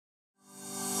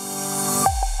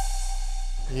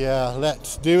Yeah,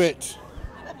 let's do it.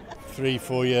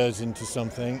 3-4 years into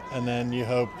something, and then you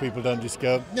hope people don't just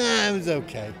go, nah, it was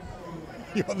okay.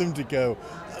 You want them to go,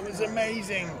 that was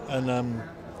amazing. And I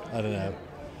don't know.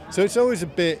 So it's always a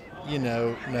bit, you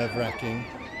know, nerve-wracking.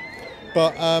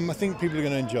 But I think people are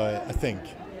going to enjoy it, I think.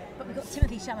 But we've got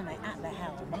Timothée Chalamet at the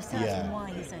helm. Just tell us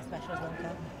why he's so special as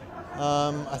Wonka.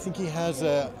 I think he has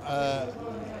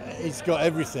he's got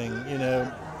everything, you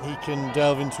know. He can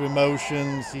delve into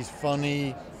emotions, he's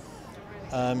funny,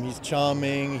 he's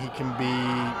charming, he can be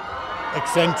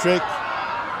eccentric.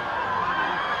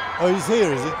 Oh, he's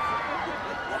here, is he?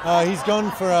 He's gone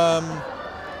for,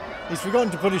 he's forgotten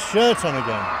to put his shirt on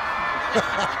again.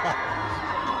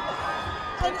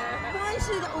 And why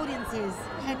should the audiences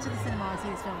head to the cinema and see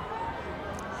this film?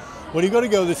 Well, you've got to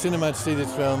go to the cinema to see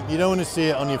this film. You don't want to see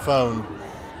it on your phone.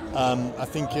 I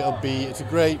think it's a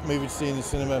great movie to see in the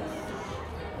cinema.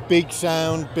 Big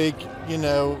sound, big, you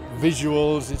know,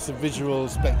 visuals. It's a visual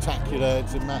spectacular.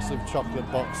 It's a massive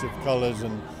chocolate box of colours,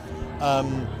 and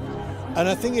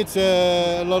I think it's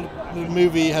a lot. The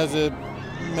movie has a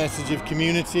message of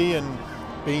community and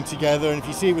being together. And if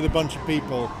you see it with a bunch of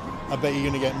people, I bet you're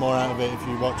going to get more out of it if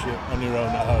you watch it on your own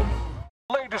at home.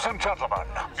 Ladies and gentlemen,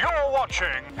 you're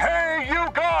watching Hey You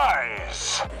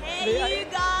Guys! Hey, you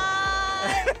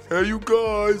guys! Hey, you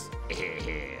guys!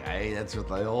 Hey, that's what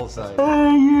they all say.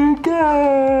 Hey, you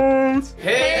guys!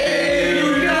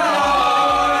 Hey!